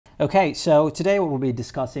Okay, so today what we'll be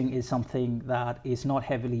discussing is something that is not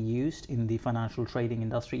heavily used in the financial trading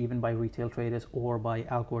industry, even by retail traders or by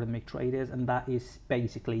algorithmic traders, and that is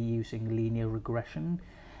basically using linear regression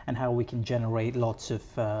and how we can generate lots of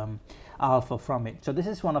alpha from it. So this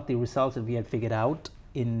is one of the results that we had figured out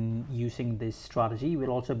in using this strategy.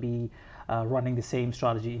 We'll also be running the same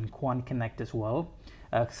strategy in Quantconnect as well,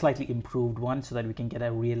 a slightly improved one, so that we can get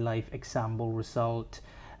a real life example result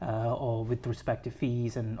or with respect to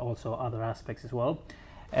fees and also other aspects as well.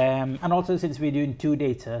 And also, since we're doing two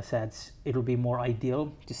data sets, it will be more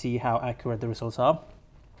ideal to see how accurate the results are.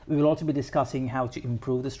 We will also be discussing how to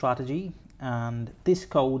improve the strategy, and this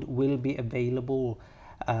code will be available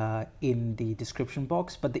in the description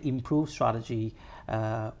box, but the improved strategy,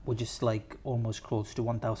 which is like almost close to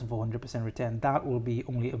 1,400% return, that will be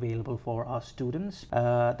only available for our students.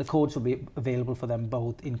 The codes will be available for them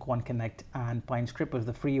both in Quantconnect and PineScript, but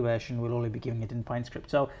the free version will only be giving it in PineScript.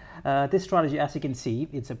 So this strategy, as you can see,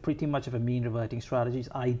 it's a pretty much of a mean reverting strategy.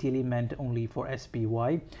 It's ideally meant only for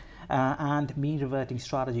SPY. And mean reverting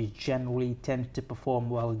strategies generally tend to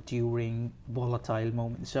perform well during volatile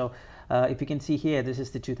moments. So if you can see here, this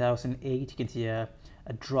is the 2008. You can see a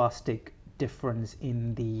drastic difference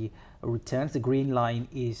in the returns. The green line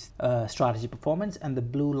is strategy performance, and the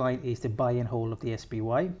blue line is the buy and hold of the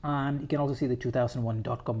SPY. And you can also see the 2001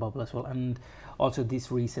 dot-com bubble as well, and also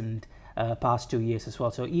this recent past 2 years as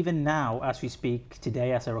well. So even now, as we speak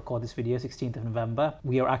today, as I record this video, 16th of November,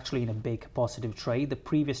 we are actually in a big positive trade. The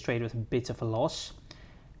previous trade was a bit of a loss,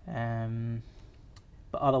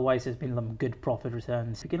 but otherwise there's been some good profit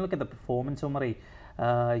returns. You can look at the performance summary.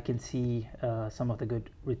 You can see some of the good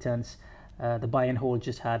returns. The buy and hold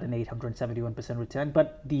just had an 871% return,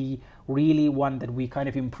 but the really one that we kind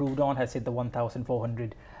of improved on has hit the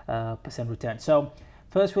 1,400% return. So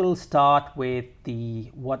first, we'll start with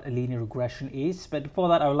what a linear regression is, but before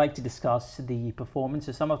that, I would like to discuss the performance.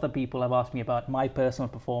 So some of the people have asked me about my personal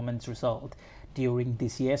performance result during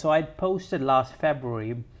this year. So I posted last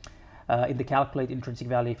February in the calculate intrinsic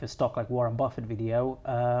value for stock like Warren Buffett video,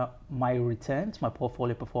 my returns, my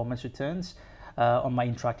portfolio performance returns on my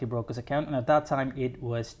Interactive Brokers account, and at that time it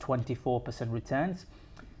was 24% returns.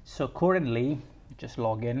 So currently, just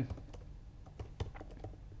log in.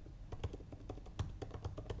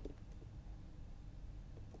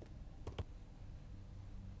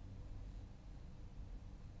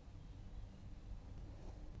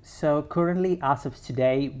 So currently, as of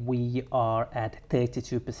today, we are at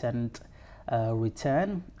 32%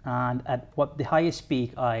 return, and at what the highest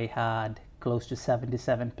peak I had close to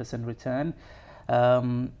 77% return.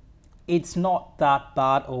 It's not that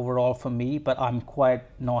bad overall for me, but I'm quite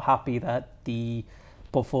not happy that the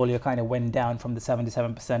portfolio kind of went down from the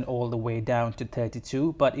 77% all the way down to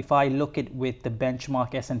 32. But if I look at with the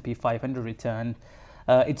benchmark S&P 500 return,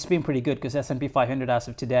 it's been pretty good, because S&P 500 as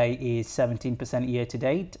of today is 17% year to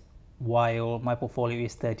date, while my portfolio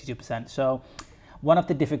is 32%. So one of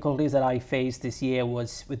the difficulties that I faced this year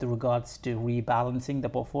was with regards to rebalancing the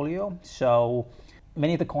portfolio. So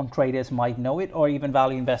many of the quant traders might know it, or even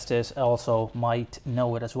value investors also might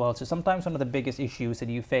know it as well. So sometimes one of the biggest issues that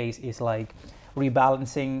you face is like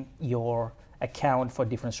rebalancing your account for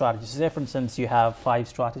different strategies. So say, for instance, you have 5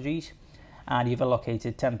 strategies and you've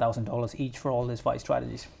allocated $10,000 each for all these 5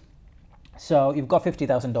 strategies. So you've got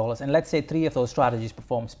 $50,000, and let's say 3 of those strategies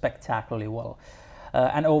perform spectacularly well.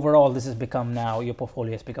 And overall, this has become now, your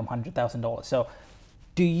portfolio has become $100,000. So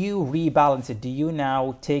do you rebalance it? Do you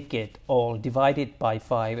now take it all, divide it by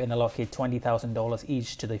 5, and allocate $20,000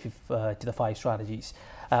 each to the 5 strategies?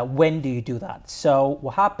 When do you do that? So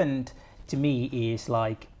what happened to me is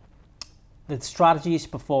like the strategies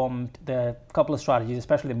performed, the couple of strategies,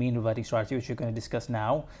 especially the mean reverting strategy, which we're going to discuss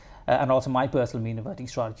now, and also my personal mean reverting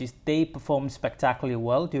strategies, they performed spectacularly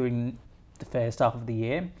well during the first half of the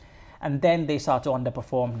year. And then they start to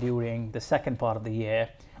underperform during the second part of the year,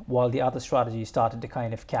 while the other strategies started to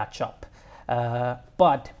kind of catch up.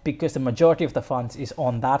 But because the majority of the funds is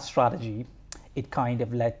on that strategy, it kind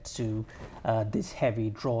of led to this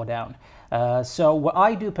heavy drawdown. So what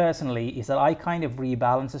I do personally is that I kind of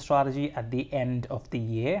rebalance the strategy at the end of the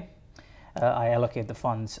year. I allocate the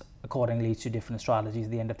funds accordingly to different strategies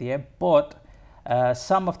at the end of the year. But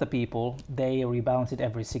some of the people, they rebalance it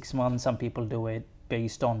every 6 months. Some people do it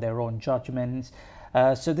based on their own judgments.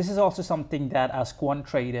 So this is also something that as quant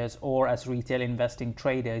traders or as retail investing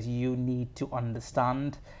traders, you need to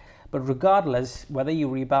understand. But regardless, whether you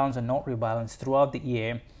rebalance or not rebalance throughout the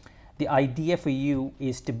year, the idea for you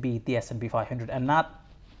is to beat the S&P 500, and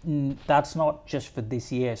that's not just for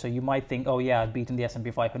this year. So you might think, oh yeah, I've beaten the S&P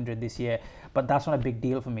 500 this year, but that's not a big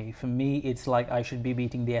deal for me. For me, it's like I should be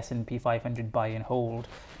beating the S&P 500 buy and hold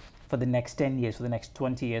for the next 10 years, for the next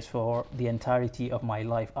 20 years, for the entirety of my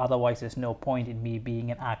life. Otherwise, there's no point in me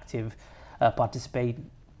being an active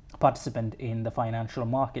participant in the financial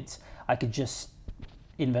markets. I could just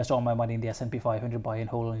invest all my money in the S&P 500, buy and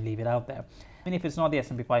hold, and leave it out there. And if it's not the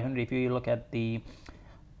S&P 500, if you look at the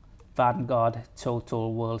Vanguard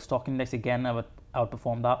Total World Stock Index, again, I would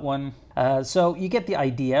outperform that one. So you get the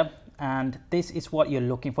idea, and this is what you're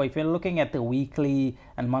looking for. If you're looking at the weekly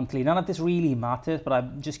and monthly, none of this really matters, but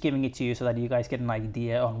I'm just giving it to you so that you guys get an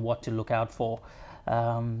idea on what to look out for.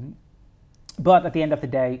 But at the end of the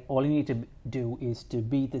day, all you need to do is to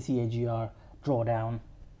beat the CAGR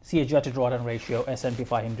to drawdown ratio, S&P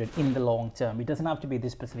 500 in the long term. It doesn't have to be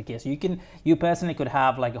this specific year. So you personally could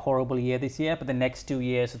have like a horrible year this year, but the next 2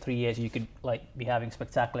 years or 3 years, you could like be having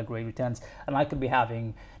spectacular great returns, and I could be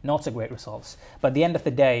having not so great results. But at the end of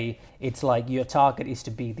the day, it's like your target is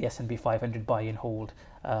to beat the S&P 500 buy and hold,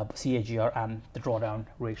 CAGR, and the drawdown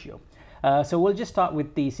ratio. So we'll just start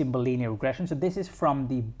with the simple linear regression. So this is from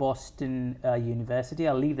the Boston University.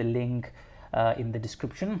 I'll leave the link in the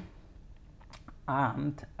description.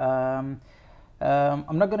 And I'm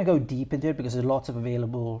not going to go deep into it because there's lots of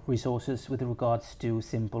available resources with regards to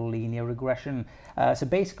simple linear regression. So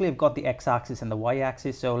basically, I've got the x-axis and the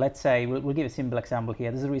y-axis. So let's say we'll give a simple example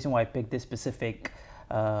here. This is the reason why I picked this specific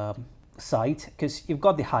site, because you've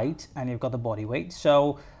got the height and you've got the body weight.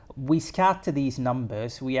 So we scatter these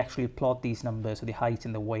numbers. We actually plot these numbers with the height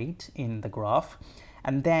and the weight in the graph,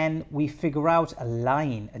 and then we figure out a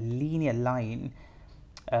line, a linear line,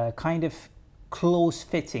 kind of close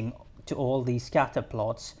fitting to all these scatter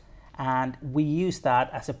plots, and we use that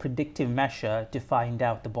as a predictive measure to find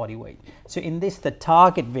out the body weight. So in this, the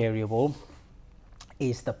target variable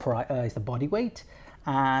is the body weight,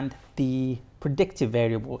 and the predictive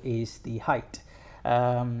variable is the height.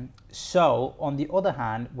 So on the other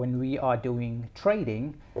hand, when we are doing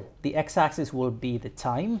trading, the x-axis will be the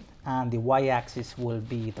time and the y-axis will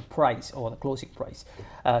be the price, or the closing price.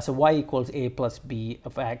 So y equals a plus b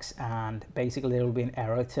of x, and basically there will be an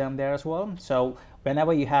error term there as well. So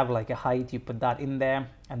whenever you have like a height, you put that in there,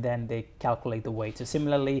 and then they calculate the weight. So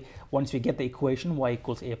similarly, once we get the equation y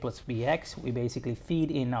equals a plus bx, we basically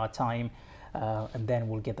feed in our time, and then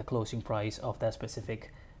we'll get the closing price of that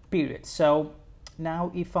specific period. So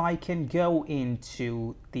now if I can go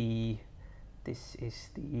into this is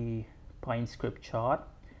the Pine script chart.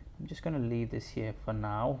 I'm just going to leave this here for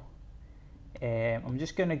now. I'm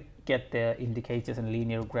just going to get the indicators and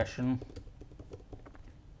linear regression.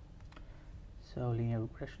 So linear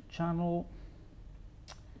regression channel.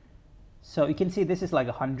 So you can see this is like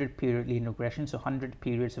a 100-period linear regression. So 100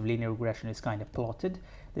 periods of linear regression is kind of plotted.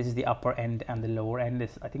 This is the upper end, and the lower end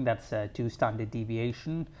is, I think that's 2 standard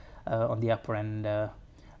deviation on the upper end,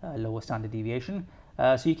 lower standard deviation.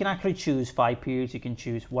 So you can actually choose 5 periods. You can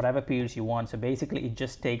choose whatever periods you want. So basically, it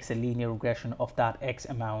just takes a linear regression of that X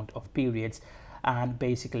amount of periods and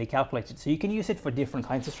basically calculates it. So you can use it for different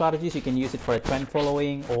kinds of strategies. You can use it for a trend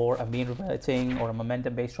following, or a mean reverting, or a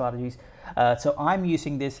momentum based strategies. So I'm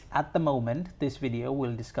using this at the moment. This video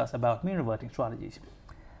will discuss about mean reverting strategies,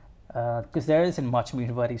 because there isn't much mean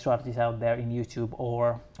reverting strategies out there in YouTube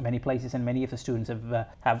or many places, and many of the students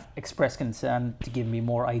have expressed concern to give me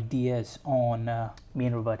more ideas on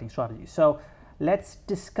mean reverting strategies. So let's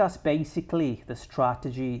discuss basically the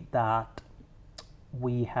strategy that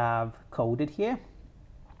we have coded here.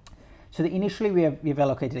 So initially we've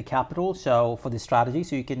allocated a capital, so for this strategy,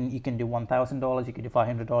 so you can do $1,000, you can do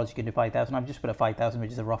 $500, you can do $5,000. I've just put a $5,000,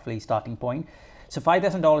 which is a roughly starting point. So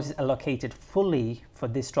 $5,000 is allocated fully for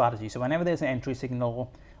this strategy. So whenever there's an entry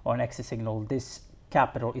signal or an exit signal, this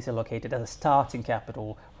capital is allocated as a starting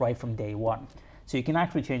capital right from day one. So you can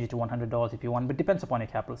actually change it to $100 if you want, but it depends upon your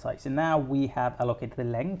capital size. And now we have allocated the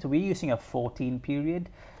length. So we're using a 14-period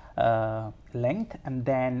length, and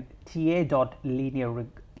then TA.linreg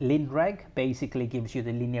basically gives you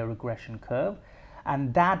the linear regression curve,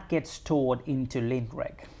 and that gets stored into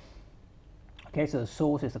linreg. Okay, so the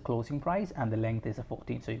source is the closing price and the length is a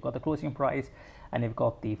 14. So you've got the closing price and you've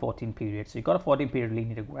got the 14 period. So you've got a 14-period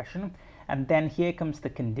linear regression, and then here comes the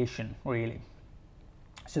condition, really.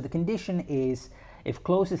 So the condition is if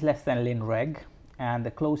close is less than linreg and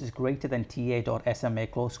the close is greater than TA.SMA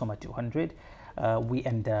close, 200, we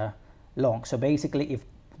enter long. So basically, if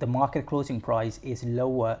the market closing price is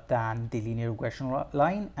lower than the linear regression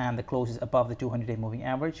line and the close is above the 200-day moving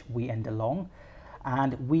average, we enter long.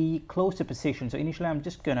 And we close the position. So initially, I'm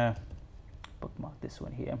just gonna bookmark this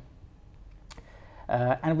one here,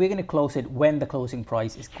 and we're going to close it when the closing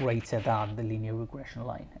price is greater than the linear regression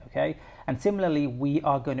line. Okay, and similarly, we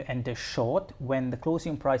are going to enter short when the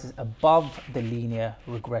closing price is above the linear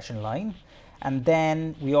regression line And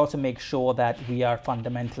then we also make sure that we are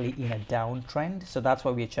fundamentally in a downtrend. So that's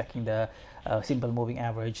why we're checking the simple moving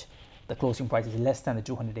average. The closing price is less than the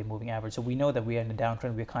 200-day moving average. So we know that we are in a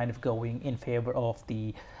downtrend. We're kind of going in favor of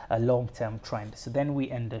the long-term trend. So then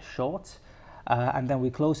we end the short, and then we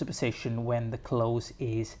close the position when the close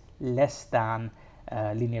is less than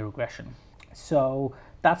linear regression. So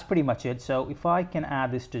that's pretty much it. So if I can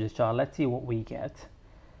add this to the chart, let's see what we get.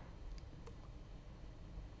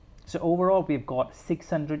 So overall, we've got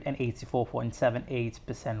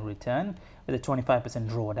 684.78% return with a 25%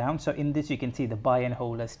 drawdown. So in this, you can see the buy and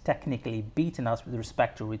hold has technically beaten us with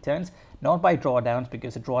respect to returns, not by drawdowns,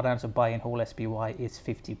 because the drawdowns of buy and hold SPY is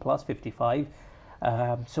 50 plus 55.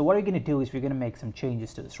 So what we're going to do is we're going to make some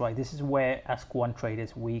changes to this, right? This is where, as quant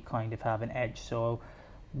traders, we kind of have an edge. So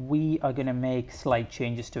we are going to make slight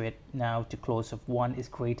changes to it now to close of 1 is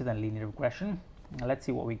greater than linear regression. Now let's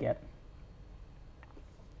see what we get.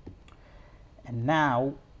 And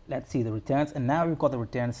now let's see the returns. And now we've got the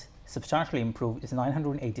returns substantially improved. It's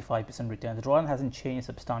 985% return. The drawdown hasn't changed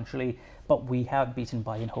substantially, but we have beaten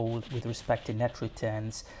buy and hold with respect to net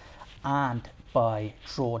returns and by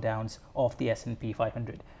drawdowns of the S&P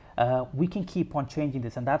 500. We can keep on changing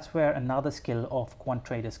this, and that's where another skill of quant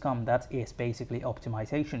traders come. That is basically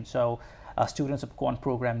optimization. So students of Quant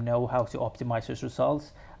Program know how to optimize those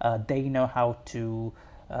results. They know how to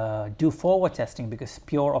do forward testing, because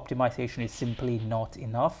pure optimization is simply not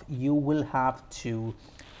enough. You will have to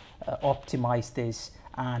optimize this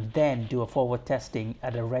and then do a forward testing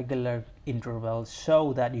at a regular interval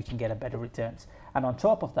so that you can get a better returns. And on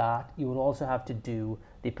top of that, you will also have to do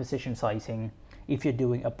the position sizing if you're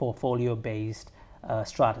doing a portfolio based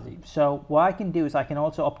strategy. So what I can do is I can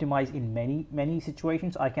also optimize in many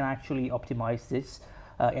situations. I can actually optimize this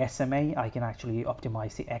SMA. I can actually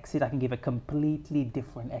optimize the exit. I can give a completely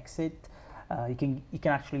different exit. You can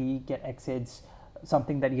actually get exits,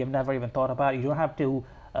 something that you have never even thought about. You don't have to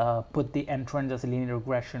put the entrance as a linear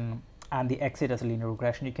regression and the exit as a linear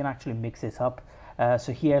regression. You can actually mix this up.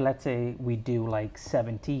 So here, let's say we do like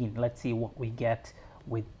 17. Let's see what we get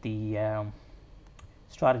with the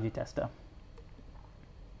strategy tester.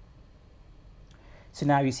 So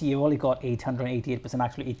now you see you've only got 888%.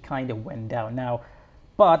 Actually, it kind of went down now,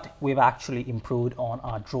 but we've actually improved on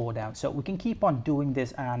our drawdown. So we can keep on doing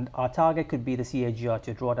this, and our target could be the CAGR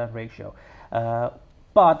to drawdown ratio.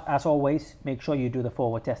 But as always, make sure you do the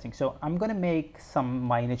forward testing. So I'm going to make some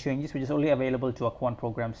minor changes, which is only available to our quant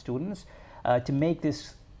program students, to make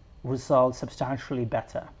this result substantially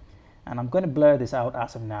better. And I'm going to blur this out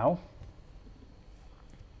as of now.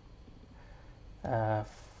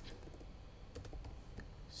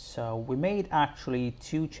 So we made actually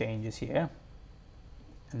 2 changes here.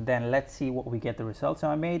 And then let's see what we get the result. So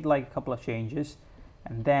I made like a couple of changes,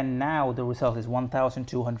 and then now the result is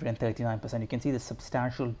 1,239%. You can see the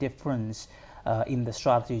substantial difference in the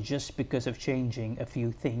strategy just because of changing a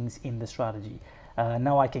few things in the strategy.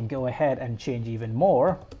 Now I can go ahead and change even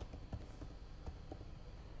more.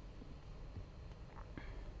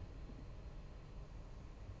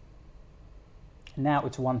 Now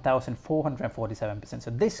it's 1,447%.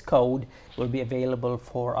 So this code will be available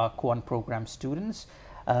for our quant program students,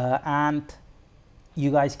 and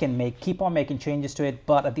you guys can keep on making changes to it.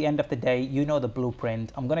 But at the end of the day, you know the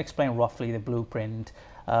blueprint. I'm going to explain roughly the blueprint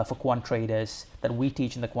for quant traders that we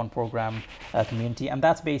teach in the quant program community. And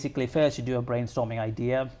that's basically, first you do a brainstorming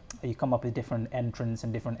idea. You come up with different entrants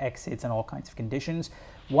and different exits and all kinds of conditions.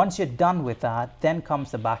 Once you're done with that, then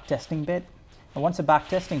comes the backtesting bit. And once the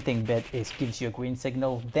backtesting bit gives you a green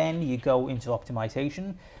signal, then you go into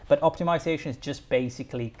optimization. But optimization is just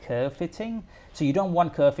basically curve fitting. So you don't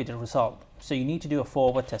want curve fitted result. So you need to do a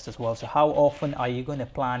forward test as well. So how often are you going to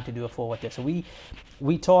plan to do a forward test? So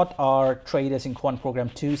we taught our traders in Quant Program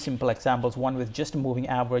 2 simple examples, one with just a moving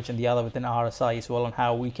average and the other with an RSI as well, on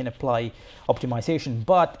how we can apply optimization,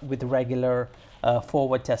 but with regular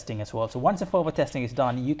forward testing as well. So once the forward testing is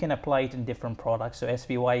done, you can apply it in different products. So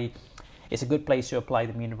SPY is a good place to apply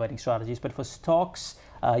the mean reverting strategies, but for stocks,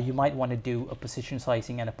 you might want to do a position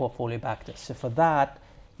sizing and a portfolio backtest. So for that,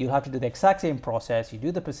 you'll have to do the exact same process. You do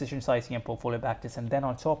the position sizing and portfolio backtest, and then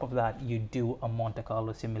on top of that, you do a Monte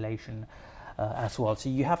Carlo simulation as well. So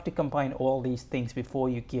you have to combine all these things before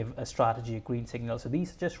you give a strategy a green signal. So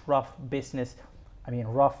these are just rough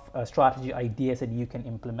strategy ideas that you can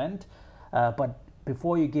implement, but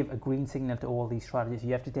before you give a green signal to all these strategies,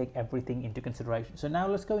 you have to take everything into consideration. So now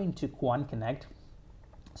let's go into Quantconnect.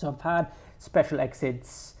 So I've had special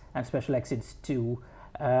exits and special exits too.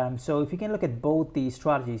 So if you can look at both these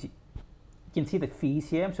strategies, you can see the fees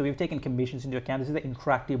here. So we've taken commissions into account. This is the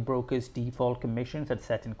interactive brokers default commissions that's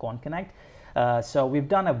set in Quantconnect. So we've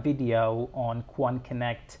done a video on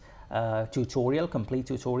Quantconnect tutorial, complete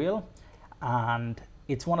tutorial, and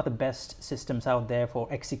it's one of the best systems out there for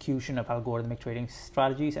execution of algorithmic trading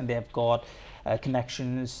strategies, and they've got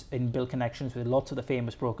connections, inbuilt connections with lots of the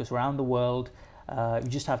famous brokers around the world. You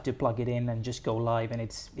just have to plug it in and just go live, and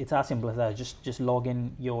it's as simple as that. Just log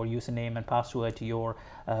in your username and password to your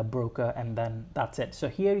broker, and then that's it. So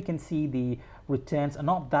here you can see the returns are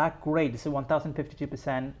not that great. It's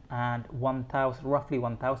 1,052% and 1,000, roughly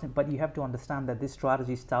 1,000, but you have to understand that this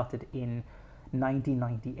strategy started in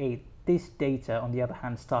 1998. This data, on the other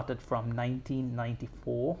hand, started from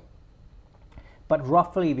 1994, but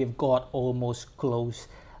roughly we've got almost close,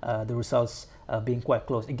 the results being quite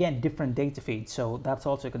close. Again, different data feeds, so that's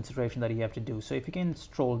also a consideration that you have to do. So if you can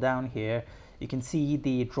scroll down here, you can see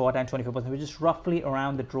the drawdown 24%, which is roughly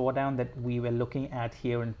around the drawdown that we were looking at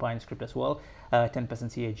here in PineScript as well. 10%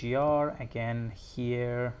 CAGR, again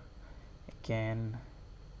here, again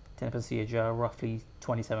 10% CAGR, roughly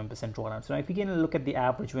 27% drawdown. So now if you can look at the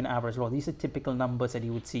average win average loss, these are typical numbers that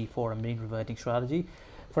you would see for a mean reverting strategy.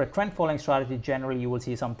 For a trend following strategy, generally you will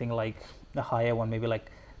see something like a higher one, maybe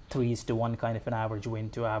like 3:1 kind of an average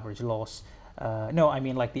win to average loss. No, I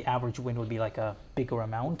mean like the average win will be like a bigger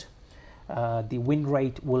amount. The win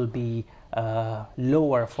rate will be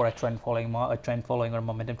lower for a trend following or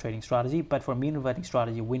momentum trading strategy, but for mean reverting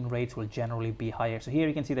strategy, win rates will generally be higher. So here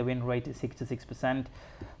you can see the win rate is 66%.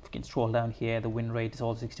 If you can scroll down here, the win rate is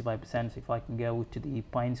also 65%. So if I can go to the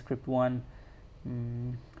PineScript one,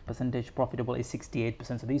 percentage profitable is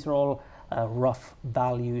 68%. So these are all rough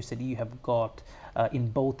values that you have got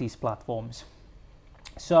in both these platforms.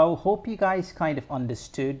 So hope you guys kind of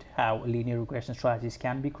understood how linear regression strategies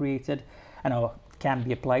can be created and can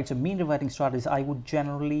be applied. So mean reverting strategies, I would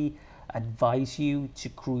generally advise you to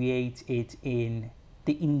create it in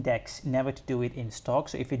the index, never to do it in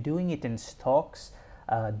stocks. So if you're doing it in stocks,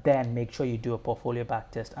 then make sure you do a portfolio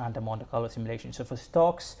backtest and a Monte Carlo simulation. So for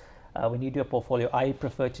stocks, when you do a portfolio, I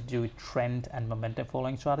prefer to do trend and momentum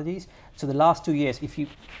following strategies. So the last 2 years, if you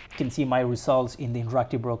can see my results in the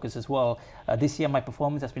interactive brokers as well, this year my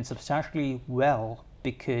performance has been substantially well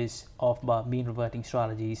because of my mean reverting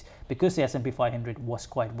strategies, because the S&P 500 was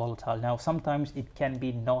quite volatile. Now sometimes it can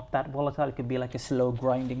be not that volatile, it can be like a slow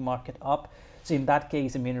grinding market up. So in that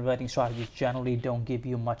case, the mean reverting strategies generally don't give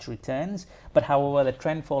you much returns. But however, the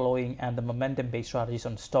trend following and the momentum based strategies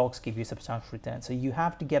on stocks give you substantial returns. So you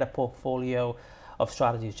have to get a portfolio of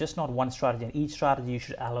strategies, just not one strategy. And each strategy you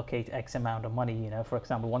should allocate X amount of money. You know, for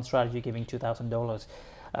example, one strategy giving $2,000.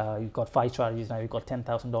 You've got 5 strategies now. You've got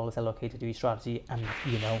 $10,000 allocated to each strategy, and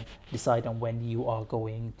decide on when you are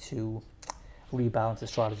going to rebalance the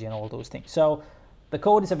strategy and all those things. So the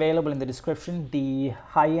code is available in the description. The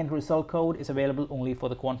high-end result code is available only for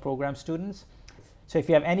the Quant program students. So if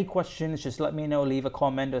you have any questions, just let me know, leave a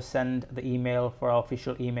comment or send the email for our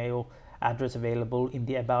official email address available in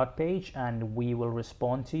the About page, and we will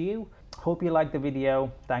respond to you. Hope you liked the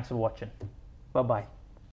video. Thanks for watching. Bye-bye.